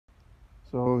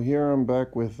So here I'm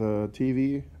back with the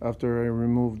TV after I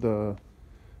removed the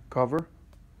cover.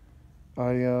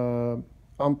 I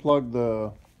unplugged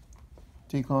the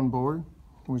T-con board,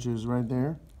 which is right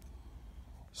there.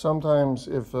 Sometimes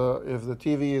if the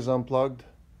TV is unplugged,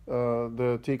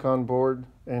 the T-con board,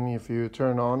 and if you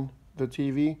turn on the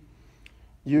TV,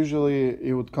 usually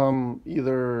it would come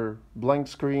either blank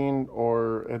screen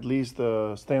or at least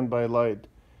the standby light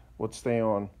would stay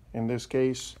on. In this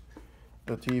case,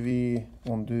 the TV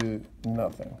won't do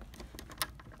nothing.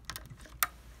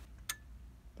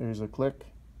 There's a click,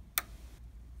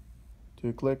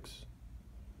 2 clicks,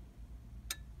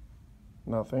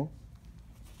 nothing.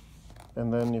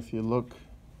 And then if you look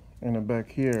in the back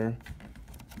here,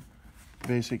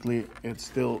 basically it's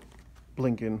still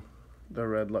blinking the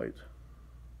red light.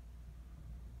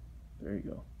 There you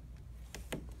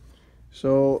go.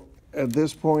 So at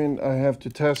this point I have to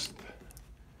test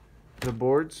the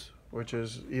boards, which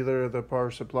is either the power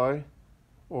supply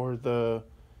or the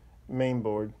main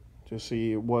board, to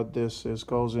see what this is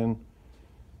causing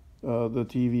the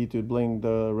TV to blink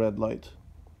the red light.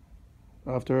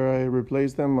 After I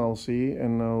replace them, I'll see,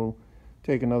 and I'll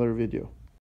take another video.